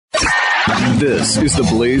This is the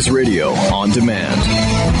Blaze Radio on demand.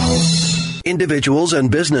 Individuals and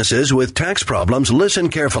businesses with tax problems, listen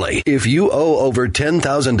carefully. If you owe over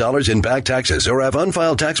 $10,000 in back taxes or have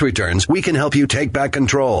unfiled tax returns, we can help you take back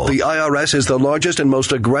control. The IRS is the largest and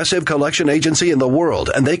most aggressive collection agency in the world,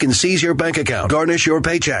 and they can seize your bank account, garnish your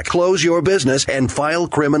paycheck, close your business, and file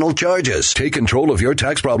criminal charges. Take control of your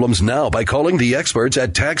tax problems now by calling the experts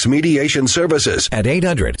at Tax Mediation Services at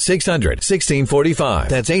 800-600-1645.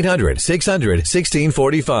 That's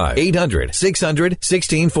 800-600-1645.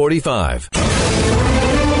 800-600-1645.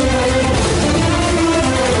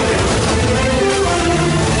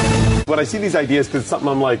 When I see these ideas, because something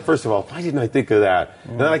I'm like, first of all, why didn't I think of that?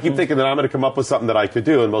 And then I keep thinking that I'm going to come up with something that I could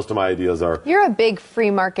do, and most of my ideas are... You're a big free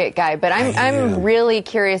market guy, but I'm really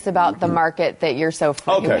curious about the market that you're so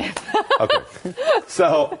free with. Okay.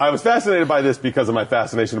 So I was fascinated by this because of my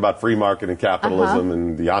fascination about free market and capitalism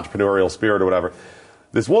and the entrepreneurial spirit or whatever.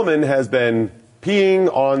 This woman has been peeing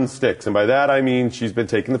on sticks, and by that I mean she's been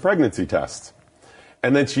taking the pregnancy tests.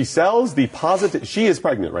 And then she sells the positive... She is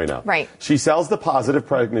pregnant right now. Right. She sells the positive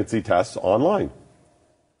pregnancy tests online.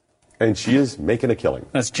 And she is making a killing.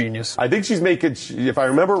 That's genius. I think she's making, if I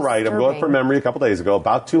remember right, I'm going from memory a couple days ago,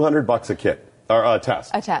 about $200 a kit, or a test.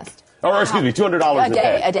 A test. Or, excuse me, $200 a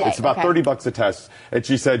day. A day. It's about $30 a test. And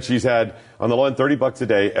she said she's had, on the low end, $30 a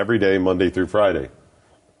day, every day, Monday through Friday.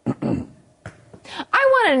 I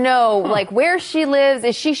want to know, like, where she lives.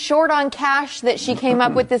 Is she short on cash that she came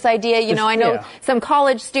up with this idea? You know, I know some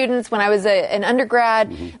college students, when I was an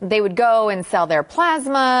undergrad, they would go and sell their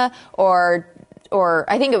plasma, or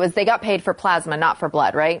I think it was they got paid for plasma, not for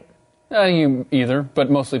blood, right? Either,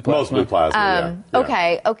 but mostly plasma. Mostly plasma, yeah.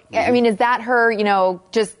 Okay. I mean, is that her, you know,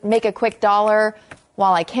 just make a quick dollar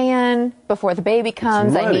while I can before the baby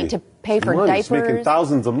comes? I need to pay for diapers. She's making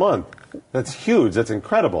thousands a month. That's huge. That's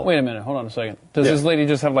incredible. Wait a minute. Hold on a second. Does this lady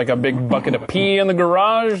just have like a big bucket of pee in the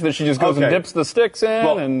garage that she just goes and dips the sticks in?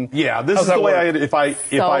 Well, yeah, this is the way if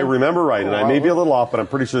I remember right, and I may be a little off, but I'm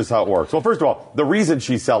pretty sure this is how it works. Well, first of all, the reason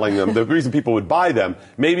she's selling them, the reason people would buy them,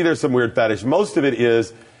 maybe there's some weird fetish. Most of it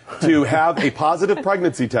is to have a positive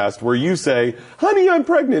pregnancy test where you say, honey, I'm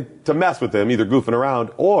pregnant, to mess with them, either goofing around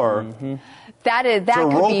or that to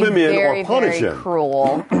could rope be him in very, or punish very him.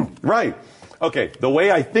 Cruel. Right. Okay, the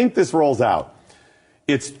way I think this rolls out,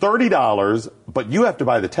 it's $30, but you have to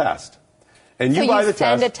buy the test. And you buy the test. So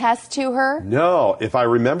you send a test to her? No, if I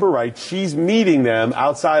remember right, she's meeting them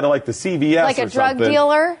outside of like the CVS like or a drug something.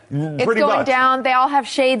 dealer? It's Pretty going much. down. They all have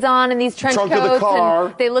shades on and these trench Trunk coats. of the car.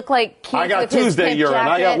 And they look like kids I got with his Tuesday pimp urine. I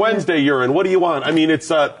got jacket Wednesday urine. What do you want? I mean,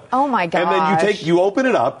 it's oh my gosh. And then you open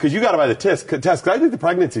it up because you got to buy the test. Because I think the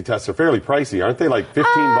pregnancy tests are fairly pricey, aren't they? Like $15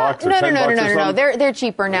 or $10 or something. No. They're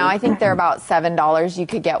cheaper now. I think they're about $7. You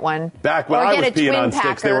could get one. Back when I was peeing on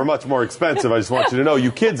sticks, they were much more expensive. I just want you to know,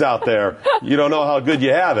 you kids out there, you don't know how good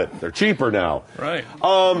you have it. They're cheaper now. Right.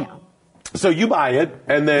 So you buy it,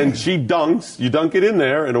 and then she dunks. You dunk it in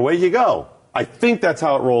there, and away you go. I think that's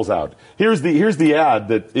how it rolls out. Here's the ad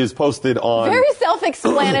that is posted on. Very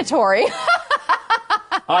self-explanatory.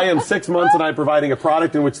 I am 6 months, and I'm providing a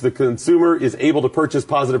product in which the consumer is able to purchase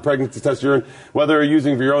positive pregnancy test urine, whether you're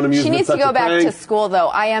using for your own amusement. She needs to go back to school, though.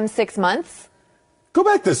 I am 6 months. Go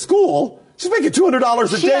back to school? She's making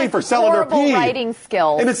 $200 a day for selling her pee. Horrible writing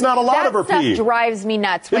skills. And it's not a lot of her pee. That stuff drives me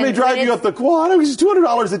nuts. It may drive you up the quad. It's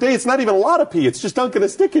 $200 a day. It's not even a lot of pee. It's just dunking a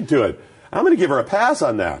stick into it. I'm going to give her a pass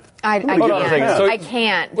on that. I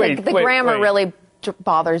can't. The grammar really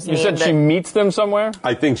bothers me. You said she meets them somewhere?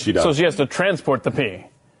 I think she does. So she has to transport the pee.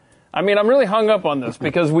 I mean, I'm really hung up on this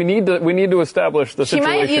because we need to establish the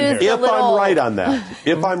situation here. If I'm right on that, I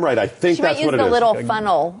think that's what it is. She might use the little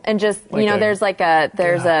funnel and just, there's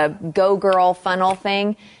a Go Girl funnel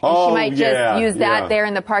thing. And she might just use that there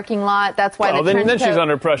in the parking lot. That's why then she's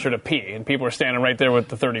under pressure to pee, and people are standing right there with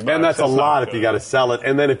the $30. And that's a lot if you got to sell it.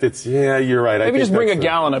 And then if it's, you're right. Maybe just bring a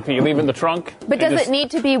gallon of pee, leave it in the trunk. But does it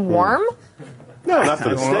need to be warm? No, not for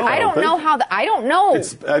the stick. I don't know how. I don't know.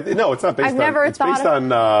 It's not based I've never It's based on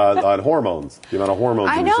hormones. The amount of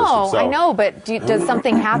hormones in your system. So. I know, but does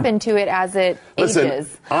something happen to it as it ages? Listen,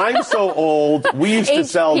 I'm so old. We used to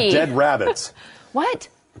sell dead rabbits. What?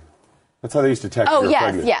 That's how they used to text you were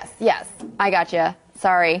pregnant. Yes. I got you.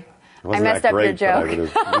 Sorry, I messed up your joke.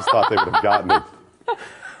 I just thought they would have gotten it.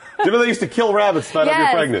 Do you know they used to kill rabbits to find out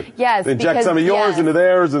you're pregnant? Yes. They inject some of yours into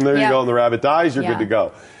theirs, and there you go, and the rabbit dies, you're good to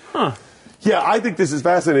go. Huh. Yeah, I think this is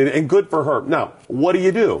fascinating and good for her. Now, what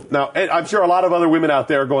do? Now, and I'm sure a lot of other women out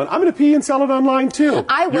there are going, I'm going to pee and sell it online, too.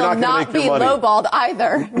 I will not be lowballed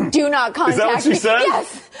either. Do not contact me. Is that what she said?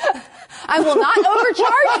 Yes. I will not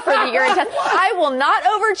overcharge for the urine test. I will not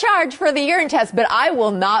overcharge for the urine test, but I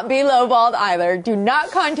will not be lowballed either. Do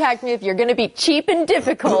not contact me if you're going to be cheap and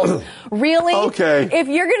difficult. Really? Okay. If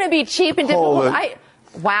you're going to be cheap and difficult,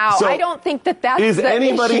 Wow, so I don't think that's the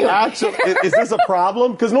anybody issue. Actually, is this a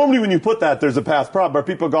problem? Because normally when you put that, there's a past problem. Are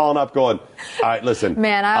people calling up going, all right, listen,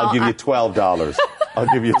 man, I'll give you $12. I'll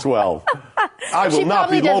give you 12. I will not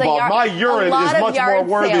be lowballed. My urine is much more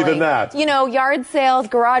worthy than that. You know, yard sales,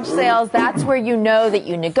 garage sales, that's where you know that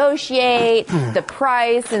you negotiate the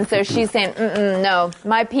price. And so she's saying, no,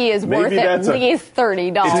 my pee is worth at least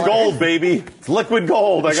 $30. It's gold, baby. It's liquid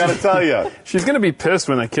gold, I got to tell you. She's going to be pissed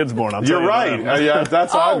when the kid's born. You're right.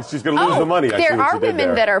 That's how she's going to lose the money. There are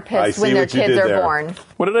women that are pissed when their kids are born.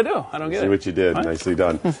 What did I do? I don't get it. See what you did. What? Nicely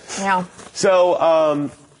done. Yeah. So,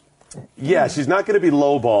 she's not going to be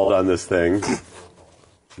lowballed on this thing.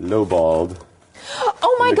 Lowballed.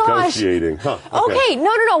 Oh my gosh. Negotiating. Huh, okay,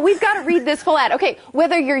 no. We've got to read this full ad. Okay,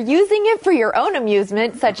 whether you're using it for your own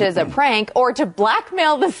amusement, such as a prank, or to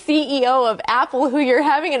blackmail the CEO of Apple who you're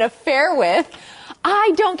having an affair with,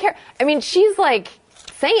 I don't care. I mean, she's like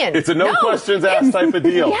saying it's a no questions asked type of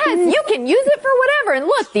deal. Yes, you can use it for whatever. And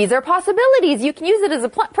look, these are possibilities. You can use it as a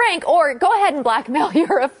prank, or go ahead and blackmail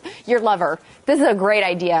your lover. This is a great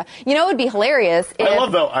idea. You know, it would be hilarious if... I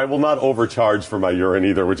love, though, I will not overcharge for my urine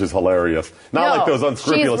either, which is hilarious. Not like those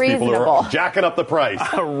unscrupulous people who are jacking up the price.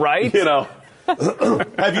 Right? You know.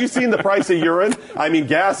 Have you seen the price of urine? I mean,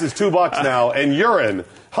 gas is $2 now, and urine,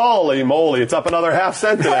 holy moly, it's up another half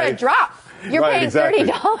cent today. For a drop. You're paying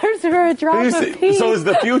 $30 for a drop of pee. So is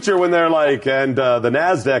the future when they're like, and the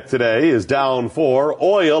NASDAQ today is down 4,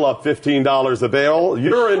 oil up $15 a barrel,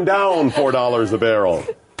 urine down $4 a barrel.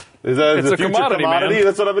 Is that it's the a future commodity, man.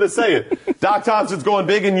 That's what I'm going to say. Doc Thompson's going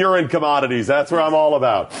big in urine commodities. That's where I'm all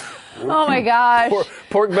about. Oh, my gosh.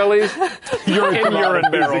 Pork bellies, urine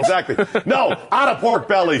barrels. Exactly. No, out of pork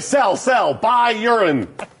bellies. Sell, buy urine.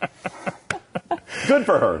 Good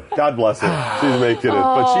for her. God bless her. She's making it.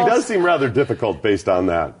 But she does seem rather difficult based on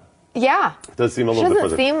that. Yeah. It does seem a little bit further.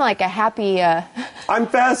 She doesn't seem like a happy... I'm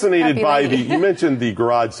fascinated by you mentioned the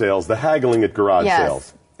garage sales, the haggling at garage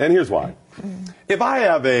sales. And here's why. If I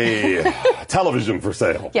have a television for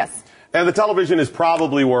sale. Yes. And the television is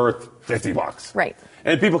probably worth $50. Right.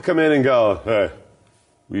 And people come in and go, hey,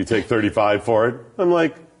 will you take $35 for it? I'm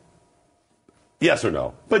like, yes or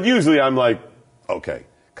no. But usually I'm like, okay.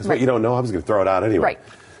 Because what you don't know, I was going to throw it out anyway. Right.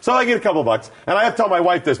 So I get a couple of bucks, and I have to tell my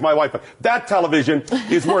wife this. My wife, that television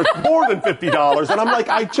is worth more than $50. And I'm like,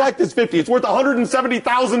 I checked, it's $50. It's worth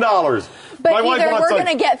 $170,000. But either we're going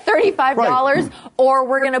to get $35 or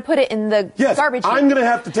we're going to put it in the garbage heap. I'm going to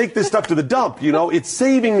have to take this stuff to the dump. You know, it's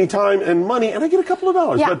saving me time and money, and I get a couple of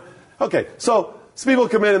dollars. Yeah. But, okay, so people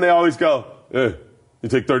come in and they always go, you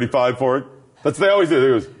take $35 for it? That's what they always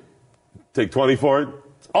do. They go, take $20 for it?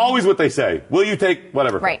 It's always what they say. Will you take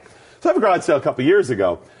whatever? Right. So I have a garage sale a couple of years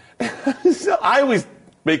ago. So I always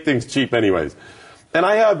make things cheap anyways. And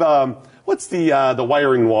I have, what's the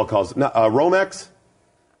wiring wall called? Romex?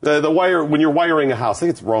 The wire, when you're wiring a house, I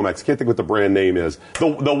think it's Romex. I can't think what the brand name is.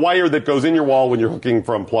 The wire that goes in your wall when you're hooking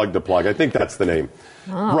from plug to plug. I think that's the name.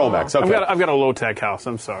 Oh. Romex. Okay. I've got a low-tech house.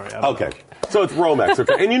 I'm sorry. Okay. So it's Romex.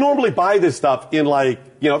 Okay. And you normally buy this stuff in like,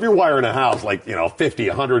 if you're wiring a house, like, 50,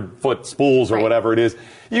 100-foot spools or whatever it is,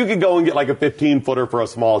 you could go and get like a 15-footer for a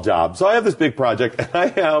small job. So I have this big project, and I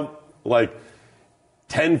have like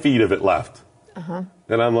 10 feet of it left. Uh-huh.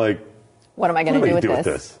 And I'm like, what am I going to do with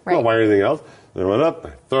this? Right. I don't wire anything else. I went up,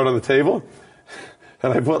 I throw it on the table,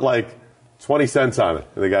 and I put like 20 cents on it.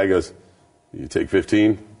 And the guy goes, you take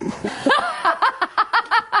 15?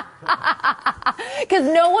 Because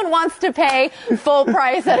no one wants to pay full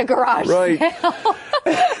price at a garage sale.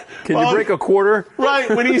 Can you break a quarter? Right.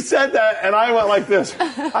 When he said that, and I went like this.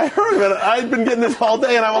 I heard it. I'd been getting this all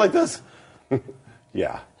day, and I went like this.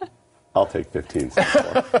 Yeah, I'll take 15 cents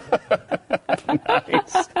for it.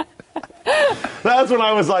 Nice. That's when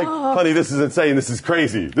I was like, honey, this is insane. This is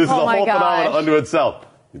crazy. This is a whole phenomenon unto itself.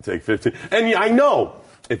 You take 15. And I know,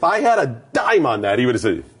 if I had a dime on that, he would have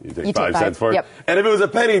said, you take 5 cents for it. Yep. And if it was a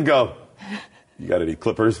penny, he'd go, you got any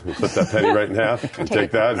clippers? We'll clip that penny right in half and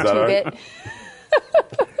take that. Is that all right?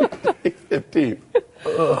 15.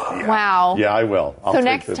 Wow. Yeah, I will. So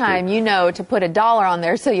next time, to put $1 on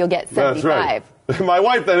there so you'll get 75. That's right. My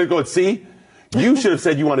wife then would go, see, you should have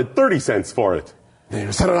said you wanted 30 cents for it.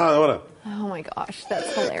 Oh my gosh,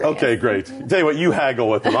 that's hilarious. Okay, great. Tell you what, you haggle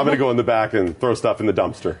with them. I'm going to go in the back and throw stuff in the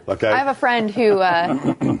dumpster. Okay. I have a friend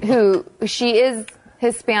who she is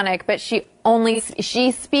Hispanic, but she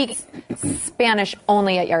speaks Spanish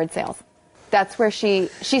only at yard sales. That's where she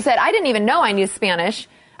said, I didn't even know I knew Spanish.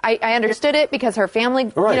 I understood it because her family,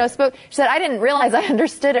 spoke. She said, I didn't realize I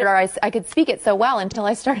understood it or I could speak it so well until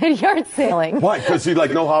I started yard sailing. Why? Because she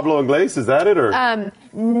no hablo inglés? Is that it? Or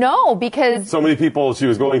no, because so many people she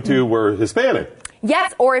was going to were Hispanic.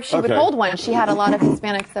 Yes, or if she would hold one, she had a lot of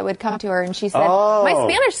Hispanics that would come to her, and she said,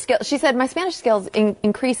 my Spanish skills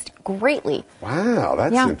increased greatly. Wow,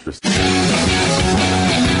 that's interesting.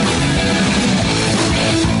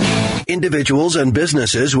 Individuals and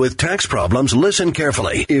businesses with tax problems, listen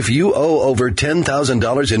carefully. If you owe over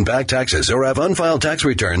 $10,000 in back taxes or have unfiled tax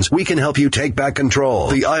returns, we can help you take back control.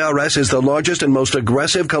 The IRS is the largest and most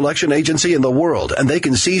aggressive collection agency in the world, and they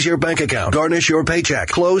can seize your bank account, garnish your paycheck,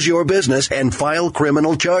 close your business, and file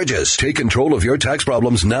criminal charges. Take control of your tax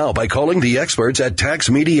problems now by calling the experts at Tax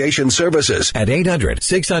Mediation Services at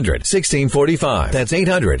 800-600-1645. That's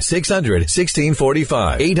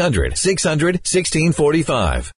 800-600-1645. 800-600-1645.